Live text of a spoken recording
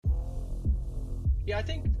Yeah, I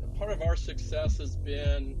think part of our success has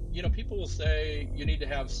been, people will say you need to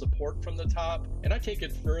have support from the top. And I take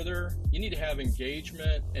it further. You need to have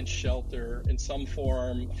engagement and shelter in some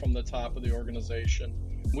form from the top of the organization.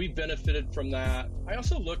 We've benefited from that. I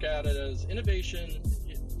also look at it as innovation,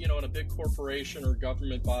 in a big corporation or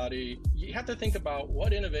government body. You have to think about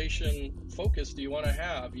what innovation focus do you want to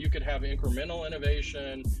have? You could have incremental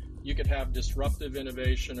innovation. You could have disruptive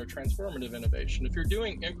innovation or transformative innovation. If you're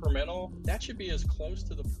doing incremental, that should be as close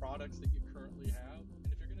to the products that you currently have.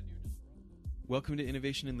 And if you're going to do disruptive... Welcome to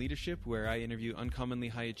Innovation and Leadership, where I interview uncommonly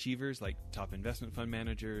high achievers like top investment fund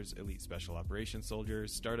managers, elite special operations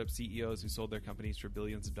soldiers, startup CEOs who sold their companies for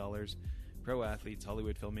billions of dollars, pro athletes,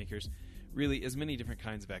 Hollywood filmmakers, really as many different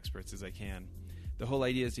kinds of experts as I can. The whole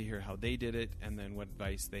idea is to hear how they did it and then what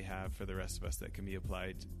advice they have for the rest of us that can be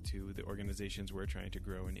applied to the organizations we're trying to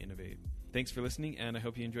grow and innovate. Thanks for listening, and I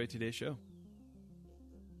hope you enjoyed today's show.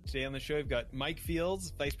 Today on the show, I've got Mike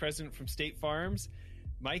Fields, Vice President from State Farms.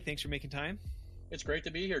 Mike, thanks for making time. It's great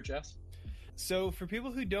to be here, Jess. So for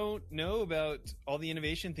people who don't know about all the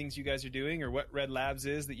innovation things you guys are doing or what Red Labs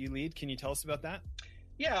is that you lead, can you tell us about that?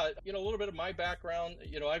 Yeah, a little bit of my background.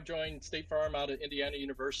 I've joined State Farm out at Indiana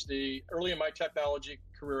University. Early in my technology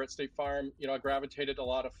career at State Farm, I gravitated a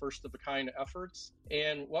lot of first-of-a-kind efforts.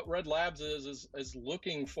 And what Red Labs is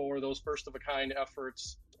looking for those first-of-a-kind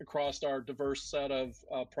efforts across our diverse set of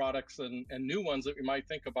products and new ones that we might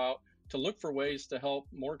think about, to look for ways to help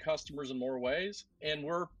more customers in more ways. And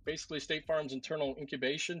we're basically State Farm's internal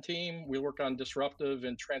incubation team. We work on disruptive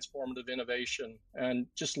and transformative innovation and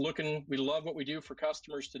we love what we do for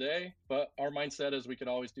customers today, but our mindset is we could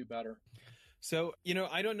always do better. So,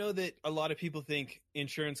 I don't know that a lot of people think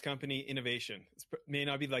insurance company innovation. It may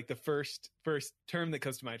not be like the first term that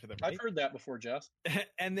comes to mind for them. Right? I've heard that before, Jess.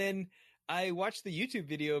 And then I watched the YouTube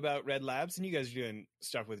video about Red Labs, and you guys are doing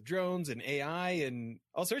stuff with drones and AI and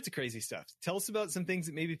all sorts of crazy stuff. Tell us about some things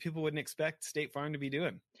that maybe people wouldn't expect State Farm to be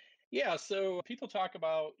doing. Yeah, so people talk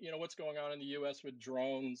about, what's going on in the U.S. with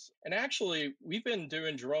drones. And actually, we've been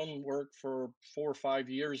doing drone work for 4 or 5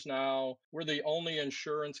 years now. We're the only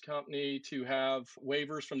insurance company to have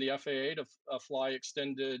waivers from the FAA to fly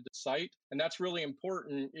extended sight. And that's really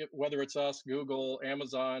important, whether it's us, Google,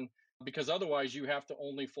 Amazon, because otherwise you have to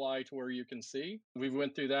only fly to where you can see. We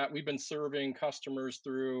went through that. We've been serving customers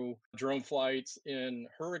through drone flights in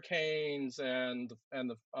hurricanes and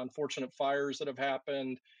the unfortunate fires that have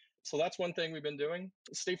happened. So that's one thing we've been doing.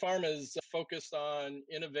 State Farm is focused on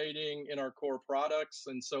innovating in our core products,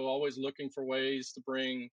 and so always looking for ways to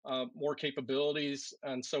bring more capabilities.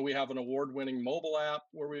 And so we have an award-winning mobile app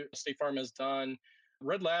where State Farm has done.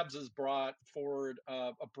 Red Labs has brought forward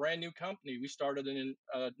a brand new company. We started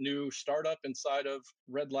a new startup inside of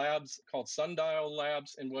Red Labs called Sundial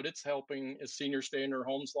Labs, and what it's helping is seniors stay in their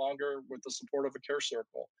homes longer with the support of a care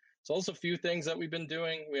circle. So those are a few things that we've been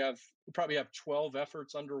doing. We probably have 12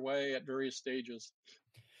 efforts underway at various stages.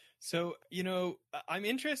 So, I'm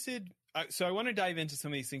interested. So I want to dive into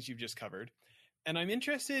some of these things you've just covered. And I'm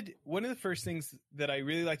interested, one of the first things that I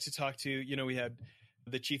really like to talk to, we had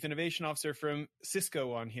the chief innovation officer from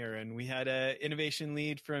Cisco on here, and we had an innovation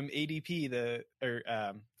lead from ADP,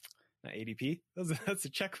 not ADP. That's a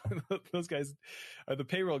check. Those guys are the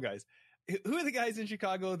payroll guys. Who are the guys in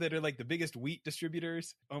Chicago that are like the biggest wheat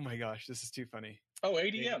distributors? Oh my gosh, this is too funny. Oh,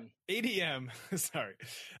 ADM. ADM. Sorry.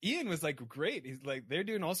 Ian was like, great. He's like, they're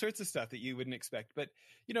doing all sorts of stuff that you wouldn't expect. But,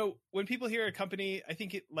 when people hear a company, I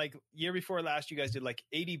think year before last, you guys did like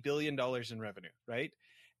 $80 billion in revenue, right?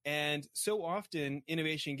 And so often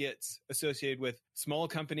innovation gets associated with small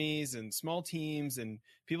companies and small teams, and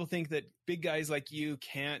people think that big guys like you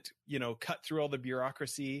can't, cut through all the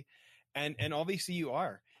bureaucracy. And obviously you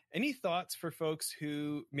are. Any thoughts for folks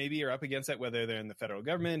who maybe are up against that, whether they're in the federal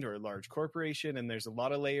government or a large corporation, and there's a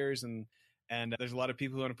lot of layers and there's a lot of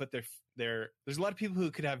people who want to put there's a lot of people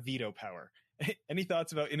who could have veto power. Any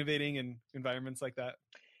thoughts about innovating in environments like that?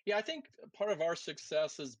 Yeah, I think part of our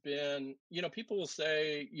success has been, people will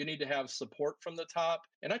say you need to have support from the top.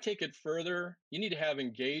 And I take it further. You need to have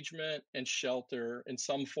engagement and shelter in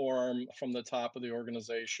some form from the top of the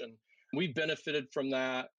organization. We've benefited from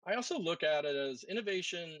that. I also look at it as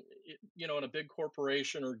innovation, in a big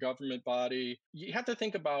corporation or government body. You have to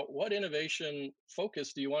think about what innovation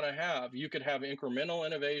focus do you want to have? You could have incremental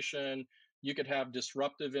innovation. You could have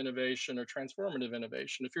disruptive innovation or transformative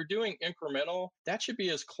innovation. If you're doing incremental, that should be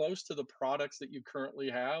as close to the products that you currently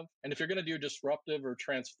have. And if you're going to do disruptive or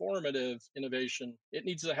transformative innovation, it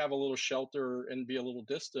needs to have a little shelter and be a little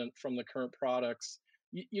distant from the current products.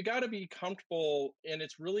 you got to be comfortable, and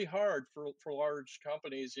it's really hard for large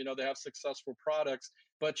companies. They have successful products,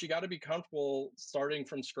 but you got to be comfortable starting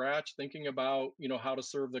from scratch, thinking about how to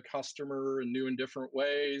serve the customer in new and different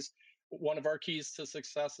ways. One of our keys to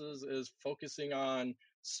successes is focusing on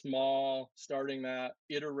small, starting that,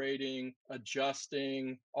 iterating,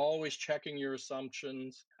 adjusting, always checking your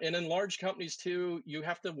assumptions. And in large companies too, you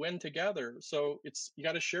have to win together. So you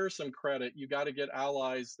got to share some credit. You got to get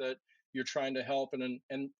allies that you're trying to help.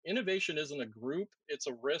 And innovation isn't a group. It's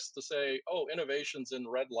a risk to say, oh, innovation's in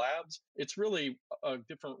Red Labs. It's really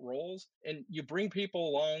different roles. And you bring people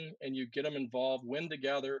along and you get them involved, win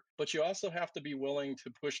together, but you also have to be willing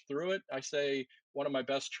to push through it. I say one of my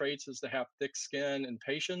best traits is to have thick skin and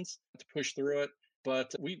patience to push through it.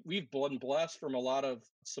 But we've been blessed from a lot of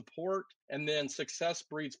support, and then success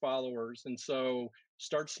breeds followers. And so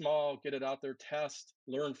start small, get it out there, test,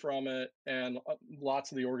 learn from it, and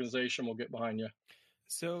lots of the organization will get behind you.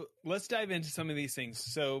 So let's dive into some of these things.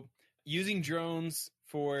 So using drones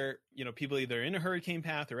for, people either in a hurricane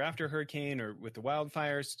path or after a hurricane or with the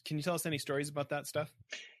wildfires. Can you tell us any stories about that stuff?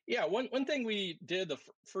 Yeah, one thing we did, the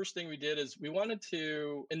first thing we did is we wanted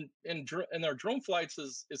to, in our drone flights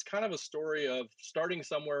is kind of a story of starting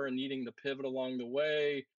somewhere and needing to pivot along the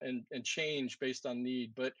way and change based on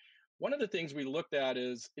need. But one of the things we looked at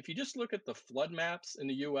is if you just look at the flood maps in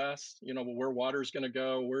the US, where water is going to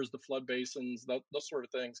go, where's the flood basins, those sort of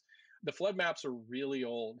things. The flood maps are really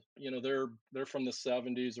old. They're from the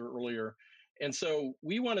 70s or earlier. And so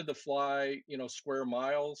we wanted to fly, square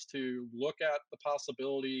miles to look at the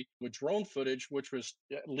possibility with drone footage, which was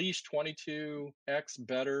at least 22x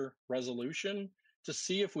better resolution, to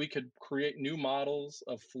see if we could create new models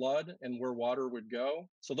of flood and where water would go.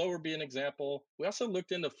 So that would be an example. We also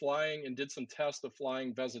looked into flying and did some tests of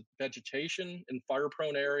flying vegetation in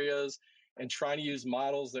fire-prone areas and trying to use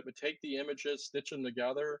models that would take the images, stitch them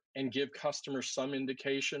together, and give customers some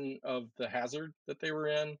indication of the hazard that they were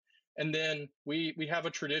in. And then we have a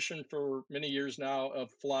tradition for many years now of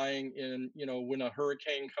flying in, when a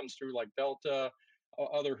hurricane comes through like Delta,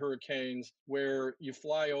 other hurricanes, where you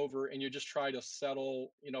fly over and you just try to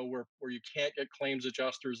settle, where you can't get claims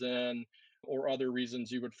adjusters in, or other reasons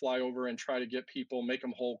you would fly over and try to get people, make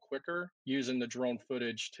them whole quicker using the drone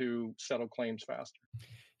footage to settle claims faster.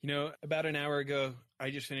 About an hour ago, I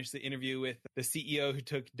just finished the interview with the CEO who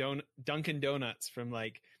took Dunkin' Donuts from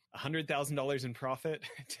like $100,000 in profit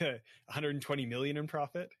to 120 million in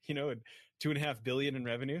profit, and $2.5 billion in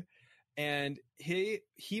revenue. And he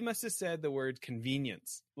must have said the word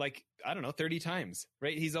convenience, like, I don't know, 30 times,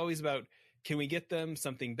 right? He's always about, can we get them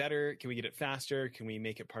something better? Can we get it faster? Can we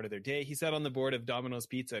make it part of their day? He sat on the board of Domino's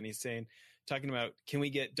Pizza and he's talking about, can we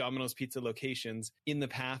get Domino's Pizza locations in the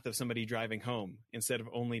path of somebody driving home instead of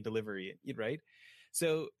only delivery, right?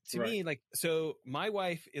 So to me, so my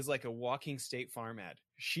wife is like a walking State Farm ad.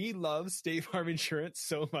 She loves State Farm insurance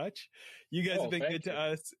so much. You guys have been good to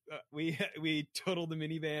us. We totaled the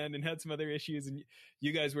minivan and had some other issues, and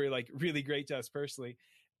you guys were like really great to us personally.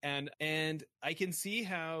 And I can see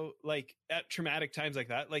how, like, at traumatic times like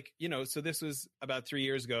that, like, so this was about 3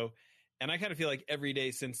 years ago. And I kind of feel like every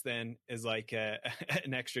day since then is like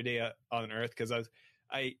an extra day on Earth, because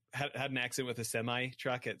I had an accident with a semi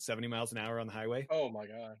truck at 70 miles an hour on the highway. Oh my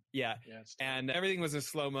God. Yeah. And everything was in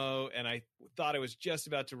slow-mo, and I thought I was just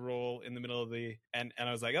about to roll in the middle of and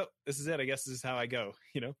I was like, oh, this is it. I guess this is how I go,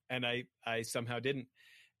 and I somehow didn't.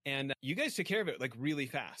 And you guys took care of it like really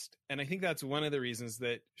fast. And I think that's one of the reasons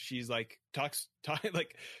that she's like, talks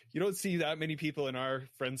like, you don't see that many people in our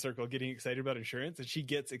friend circle getting excited about insurance, and she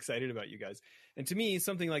gets excited about you guys. And to me,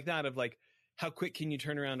 something like that of like, how quick can you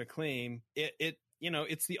turn around a claim?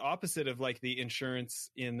 It's the opposite of like the insurance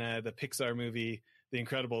in the Pixar movie, The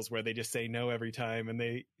Incredibles, where they just say no every time and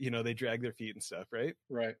they drag their feet and stuff, right?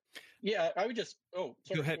 Right. Yeah, I would just, go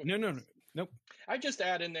ahead. No. Nope. I just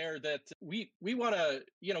add in there that we want to,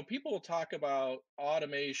 people will talk about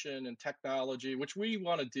automation and technology, which we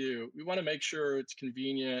want to do. We want to make sure it's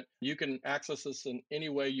convenient. You can access this in any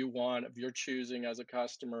way you want of your choosing as a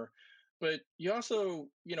customer. But you also,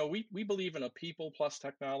 we believe in a people plus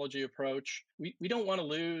technology approach. We don't want to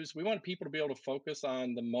lose. We want people to be able to focus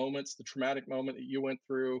on the moments, the traumatic moment that you went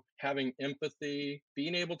through, having empathy,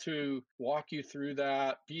 being able to walk you through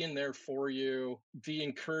that, being there for you,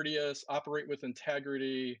 being courteous, operate with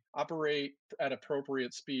integrity, operate at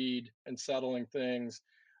appropriate speed and settling things.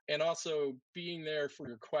 And also being there for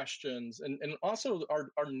your questions. And also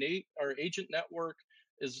our agent network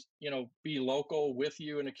is, be local with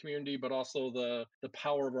you in a community, but also the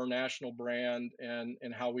power of our national brand and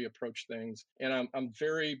how we approach things. And I'm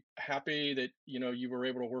very happy that, you were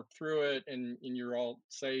able to work through it and you're all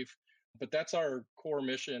safe. But that's our core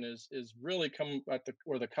mission is really come at the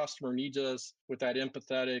where the customer needs us with that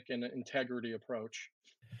empathetic and integrity approach.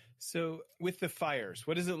 So with the fires,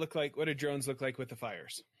 what does it look like? What do drones look like with the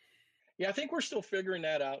fires? Yeah, I think we're still figuring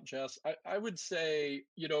that out, Jess. I would say,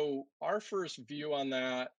 our first view on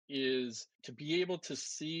that is to be able to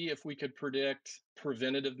see if we could predict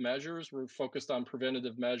preventative measures. We're focused on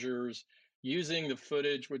preventative measures using the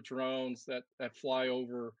footage with drones that fly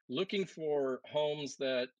over, looking for homes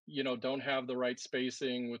that, don't have the right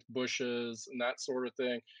spacing with bushes and that sort of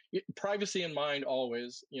thing. Privacy in mind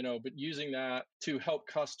always, but using that to help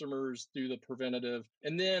customers do the preventative.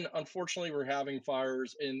 And then unfortunately we're having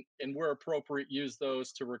fires and where appropriate, use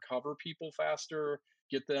those to recover people faster,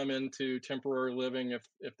 get them into temporary living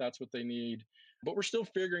if that's what they need. But we're still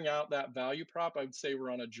figuring out that value prop. I would say we're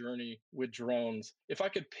on a journey with drones. If I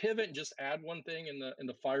could pivot and just add one thing in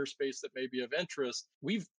the fire space that may be of interest,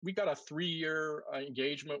 we got a 3-year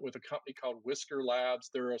engagement with a company called Whisker Labs.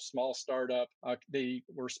 They're a small startup. They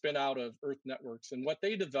were spin out of Earth Networks, and what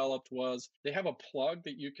they developed was they have a plug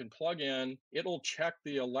that you can plug in. It'll check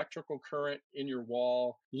the electrical current in your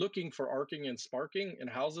wall, looking for arcing and sparking in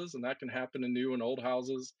houses, and that can happen in new and old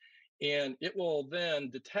houses. And it will then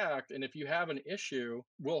detect, and if you have an issue,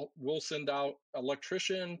 we'll send out an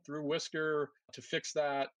electrician through Whisker to fix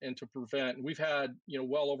that and to prevent. And we've had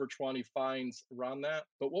well over 20 fines around that.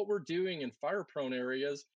 But what we're doing in fire prone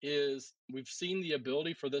areas is we've seen the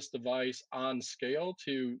ability for this device on scale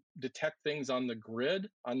to detect things on the grid,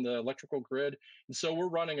 on the electrical grid. And so we're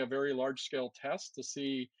running a very large scale test to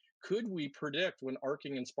see, could we predict when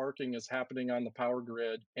arcing and sparking is happening on the power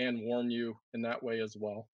grid and warn you in that way as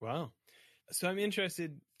well? Wow. So I'm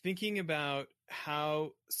interested thinking about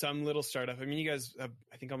how some little startup, I mean, you guys have,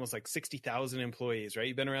 I think, almost like 60,000 employees, right?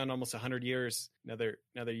 You've been around almost 100 years, another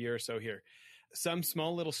year or so here. Some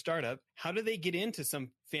small little startup, how do they get into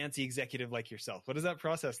some fancy executive like yourself? What does that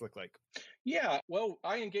process look like? Yeah, well,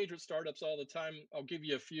 I engage with startups all the time. I'll give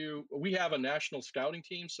you a few. We have a national scouting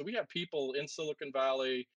team. So we have people in Silicon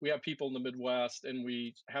Valley, we have people in the Midwest, and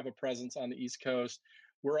we have a presence on the East Coast.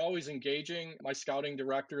 We're always engaging. My scouting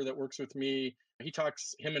director that works with me,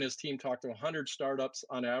 him and his team talk to 100 startups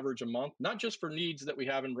on average a month, not just for needs that we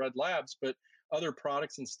have in Red Labs, but other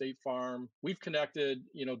products in State Farm. We've connected,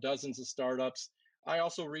 dozens of startups. I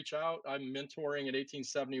also reach out. I'm mentoring at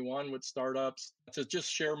 1871 with startups to just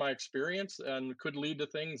share my experience, and could lead to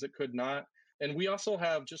things that could not. And we also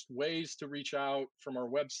have just ways to reach out from our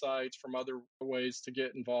websites, from other ways to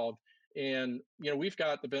get involved. And, we've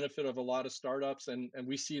got the benefit of a lot of startups, and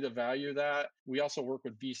we see the value of that. We also work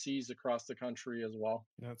with VCs across the country as well.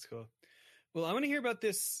 That's cool. Well, I want to hear about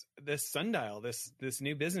this Sundial, this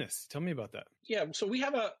new business. Tell me about that. Yeah, so we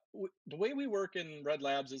have the way we work in Red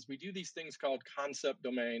Labs is we do these things called concept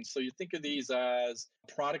domains. So you think of these as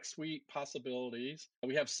product suite possibilities.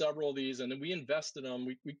 We have several of these, and then we invest in them.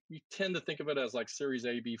 We tend to think of it as like Series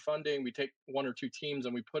A, B funding. We take one or two teams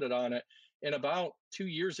and we put it on it. And about 2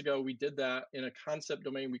 years ago, we did that in a concept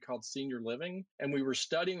domain we called senior living. And we were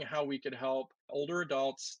studying how we could help older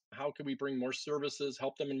adults. How could we bring more services,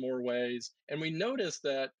 help them in more ways? And we noticed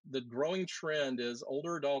that the growing trend is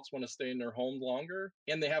older adults want to stay in their home longer,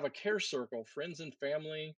 and they have a care circle, friends and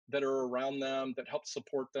family that are around them that help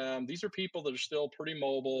support them. These are people that are still pretty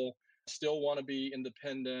mobile, still want to be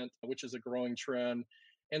independent, which is a growing trend.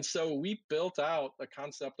 And so we built out a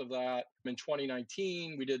concept of that in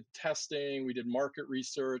 2019. We did testing, we did market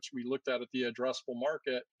research, we looked at the addressable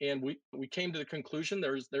market, and we came to the conclusion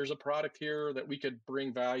there's a product here that we could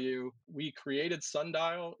bring value. We created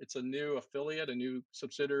Sundial. It's a new affiliate, a new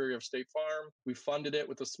subsidiary of State Farm. We funded it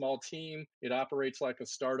with a small team. It operates like a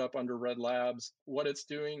startup under Red Labs. What it's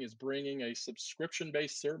doing is bringing a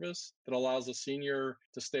subscription-based service that allows a senior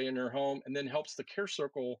to stay in their home, and then helps the care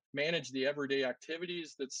circle manage the everyday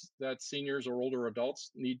activities that seniors or older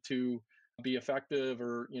adults need to be effective,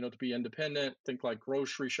 or to be independent. Think like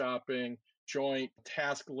grocery shopping, joint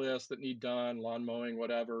task lists that need done, lawn mowing,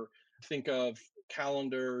 whatever. Think of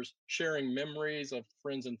calendars, sharing memories of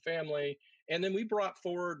friends and family. And then we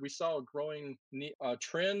saw a growing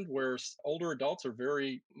trend where older adults are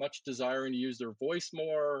very much desiring to use their voice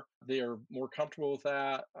more. They are more comfortable with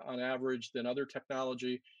that on average than other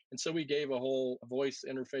technology. And so we gave a whole voice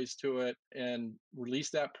interface to it and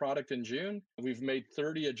released that product in June. We've made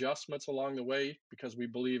 30 adjustments along the way because we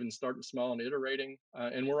believe in starting small and iterating.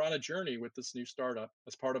 And we're on a journey with this new startup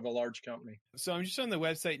as part of a large company. So I'm just on the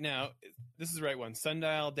website now. This is the right one,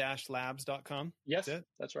 sundial-labs.com. Yes,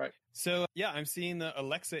 that's right. So yeah, I'm seeing the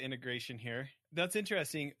Alexa integration here. That's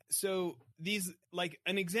interesting. So these, like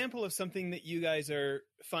an example of something that you guys are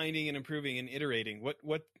finding and improving and iterating,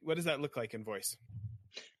 what does that look like in voice?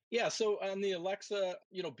 Yeah, so on the Alexa,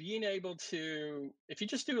 being able to, if you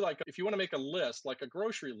just do like, if you want to make a list, like a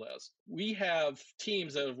grocery list, we have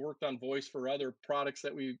teams that have worked on voice for other products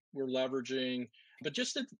that we were leveraging. But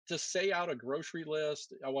just to say out a grocery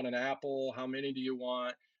list, I want an apple, how many do you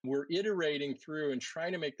want? We're iterating through and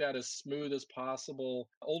trying to make that as smooth as possible.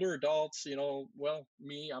 Older adults, well,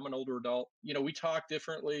 me, I'm an older adult. We talk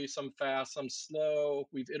differently, some fast, some slow.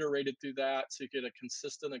 We've iterated through that to get a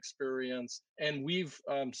consistent experience. And we've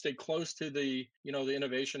stayed close to the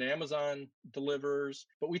innovation Amazon delivers.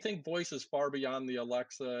 But we think voice is far beyond the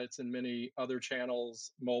Alexa. It's in many other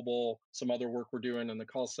channels, mobile, some other work we're doing in the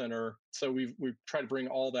call center. So we've tried to bring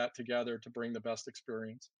all that together to bring the best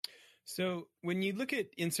experience. So when you look at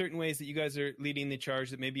in certain ways that you guys are leading the charge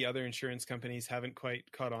that maybe other insurance companies haven't quite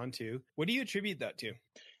caught on to, what do you attribute that to?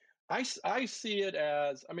 I see it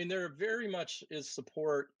as, there very much is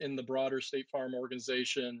support in the broader State Farm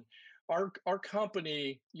organization. Our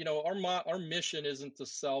company, our mission isn't to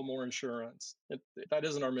sell more insurance. That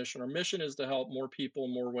isn't our mission. Our mission is to help more people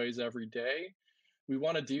in more ways every day. We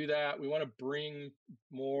want to do that. We want to bring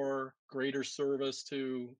more greater service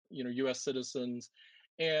to U.S. citizens.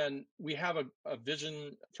 And we have a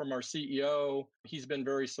vision from our CEO. He's been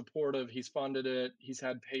very supportive. He's funded it. He's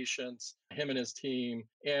had patience, him and his team.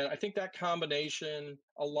 And I think that combination,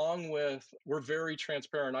 along with we're very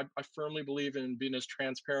transparent. I firmly believe in being as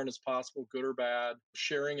transparent as possible, good or bad,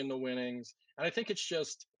 sharing in the winnings. And I think it's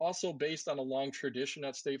just also based on a long tradition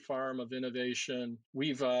at State Farm of innovation.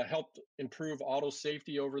 We've helped improve auto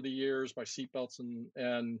safety over the years by seatbelts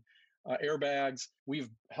and airbags. We've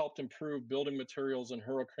helped improve building materials in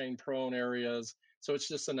hurricane-prone areas. So it's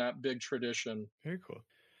just in that big tradition. Very cool.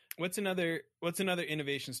 What's another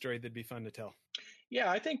innovation story that'd be fun to tell? Yeah,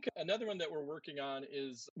 I think another one that we're working on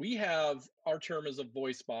is we have our term as a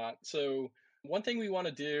voice bot. So one thing we want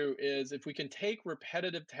to do is if we can take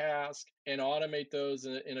repetitive tasks and automate those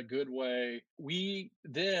in a good way, we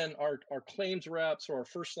then our claims reps or our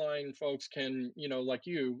first line folks can, like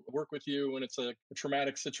you, work with you when it's a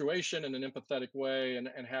traumatic situation in an empathetic way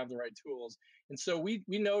and have the right tools. And so we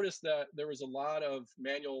noticed that there was a lot of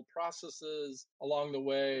manual processes along the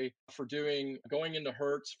way for going into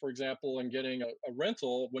Hertz, for example, and getting a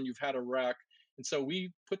rental when you've had a wreck. And so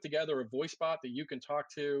we put together a voice bot that you can talk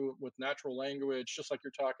to with natural language, just like you're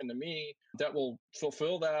talking to me, that will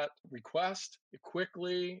fulfill that request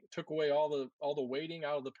quickly. Took away all the waiting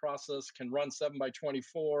out of the process. Can run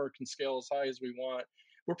 7x24. Can scale as high as we want.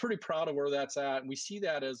 We're pretty proud of where that's at. And we see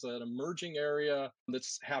that as an emerging area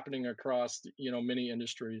that's happening across many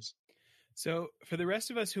industries. So for the rest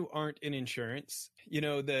of us who aren't in insurance,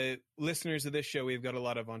 the listeners of this show, we've got a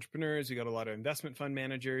lot of entrepreneurs, we've got a lot of investment fund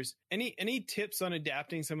managers. Any tips on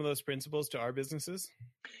adapting some of those principles to our businesses?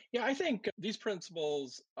 Yeah, I think these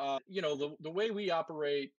principles, the way we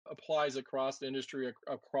operate applies across the industry,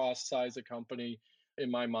 across size of company. In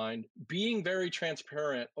my mind, being very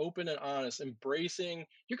transparent, open and honest, embracing,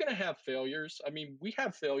 you're going to have failures. We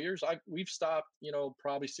have failures. We've stopped,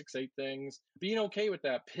 probably 6, 8 things, being okay with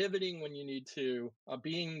that, pivoting when you need to,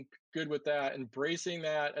 being good with that, embracing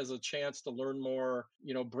that as a chance to learn more,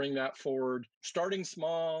 bring that forward, starting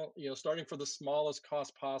small, starting for the smallest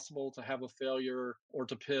cost possible to have a failure or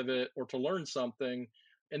to pivot or to learn something.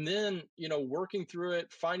 And then, working through it,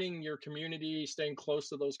 finding your community, staying close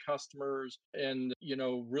to those customers and,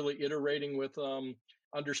 really iterating with them,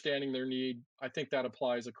 understanding their need. I think that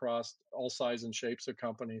applies across all sizes and shapes of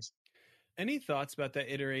companies. Any thoughts about that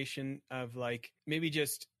iteration of like maybe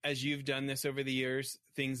just as you've done this over the years,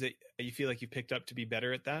 things that you feel like you've picked up to be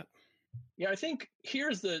better at that? Yeah, I think here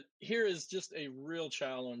is just a real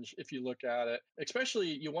challenge if you look at it. Especially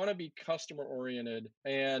you want to be customer oriented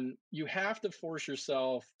and you have to force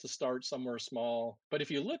yourself to start somewhere small. But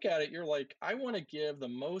if you look at it, you're like, I want to give the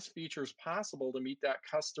most features possible to meet that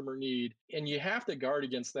customer need. And you have to guard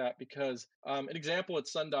against that because an example at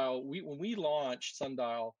Sundial, when we launched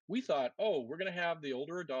Sundial, we thought, oh, we're going to have the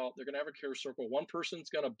older adult, they're going to have a care circle, one person's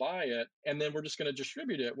going to buy it, and then we're just going to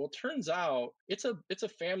distribute it. Well, it turns out it's a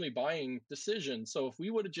family buying decision. So if we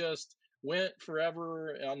would have just went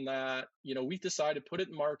forever on that, we decided put it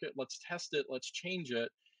in market, let's test it, let's change it.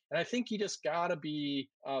 And I think you just got to be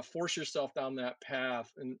force yourself down that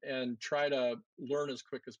path and try to learn as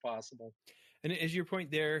quick as possible. And as your point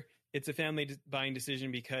there, it's a family buying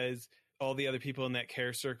decision because all the other people in that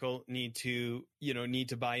care circle need to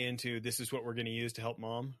buy into this is what we're going to use to help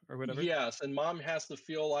mom or whatever. Yes. And mom has to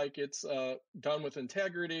feel like it's done with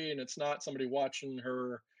integrity and it's not somebody watching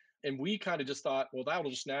her. And we kind of just thought, well, that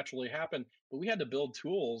will just naturally happen. But we had to build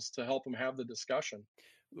tools to help them have the discussion.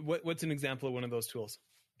 What's an example of one of those tools?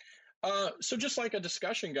 So just like a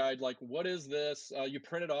discussion guide, like what is this? You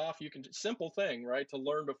print it off. You can simple thing, right? To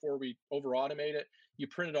learn before we over automate it. You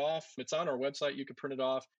print it off. It's on our website. You can print it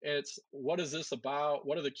off. It's what is this about?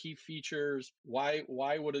 What are the key features? Why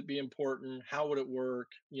would it be important? How would it work?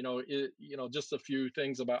 Just a few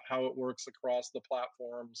things about how it works across the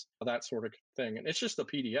platforms, that sort of thing. And it's just a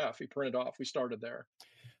PDF. You print it off. We started there.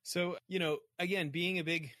 So, again, being a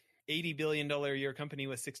big $80 billion a year company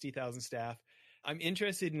with 60,000 staff, I'm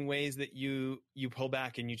interested in ways that you pull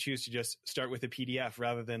back and you choose to just start with a PDF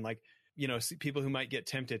rather than people who might get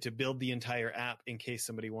tempted to build the entire app in case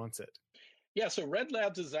somebody wants it. Yeah, so Red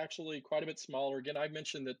Labs is actually quite a bit smaller. Again, I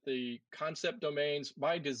mentioned that the concept domains,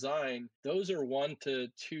 by design, those are 1 to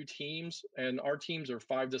 2 teams, and our teams are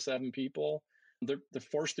 5 to 7 people. They're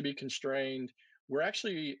forced to be constrained. We're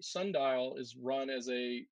actually, Sundial is run as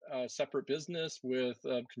a separate business with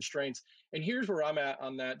constraints. And here's where I'm at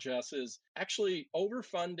on that, Jess, is actually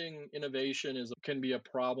overfunding innovation can be a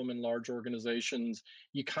problem in large organizations.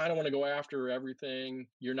 You kind of want to go after everything.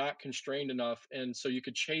 You're not constrained enough. And so you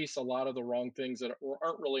could chase a lot of the wrong things that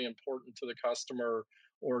aren't really important to the customer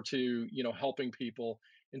or to, helping people.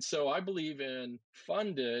 And so I believe in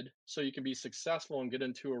funded so you can be successful and get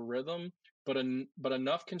into a rhythm, but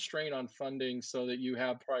enough constraint on funding so that you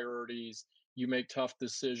have priorities, you make tough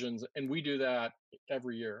decisions, and we do that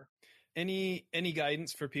every year. Any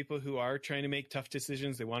guidance for people who are trying to make tough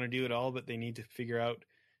decisions? They want to do it all, but they need to figure out,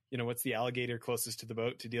 what's the alligator closest to the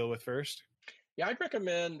boat to deal with first? Yeah, I'd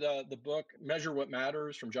recommend the book Measure What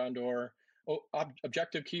Matters from John Doerr.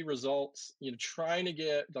 Objective key results, trying to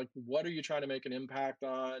get what are you trying to make an impact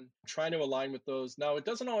on, trying to align with those. Now, it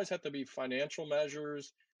doesn't always have to be financial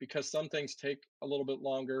measures because some things take a little bit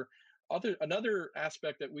longer. Another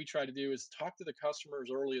aspect that we try to do is talk to the customer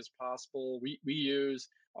as early as possible. We use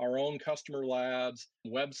our own customer labs,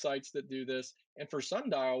 websites that do this. And for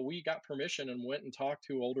Sundial, we got permission and went and talked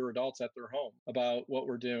to older adults at their home about what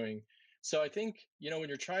we're doing. So I think, when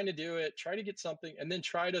you're trying to do it, try to get something and then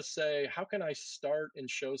try to say, how can I start and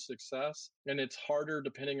show success? And it's harder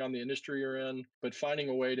depending on the industry you're in, but finding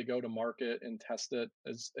a way to go to market and test it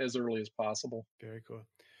as early as possible. Very cool.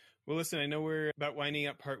 Well, listen, I know we're about winding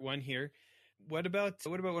up part 1 here. What about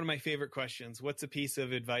one of my favorite questions? What's a piece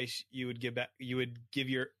of advice you would give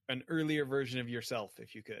an earlier version of yourself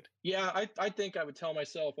if you could? Yeah, I think I would tell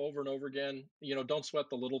myself over and over again, don't sweat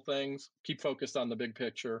the little things. Keep focused on the big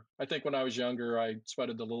picture. I think when I was younger, I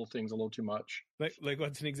sweated the little things a little too much. Like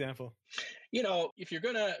what's an example? If you're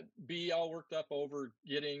going to be all worked up over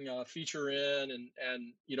getting a feature in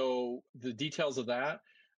and the details of that,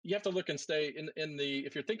 you have to look and stay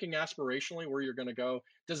if you're thinking aspirationally where you're going to go,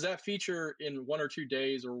 does that feature in 1 or 2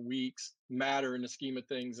 days or weeks matter in the scheme of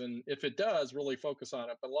things? And if it does, really focus on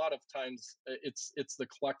it. But a lot of times it's the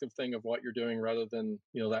collective thing of what you're doing rather than,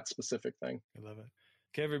 that specific thing. I love it.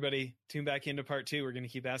 Okay, everybody, tune back into part 2. We're going to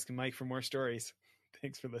keep asking Mike for more stories.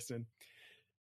 Thanks for listening.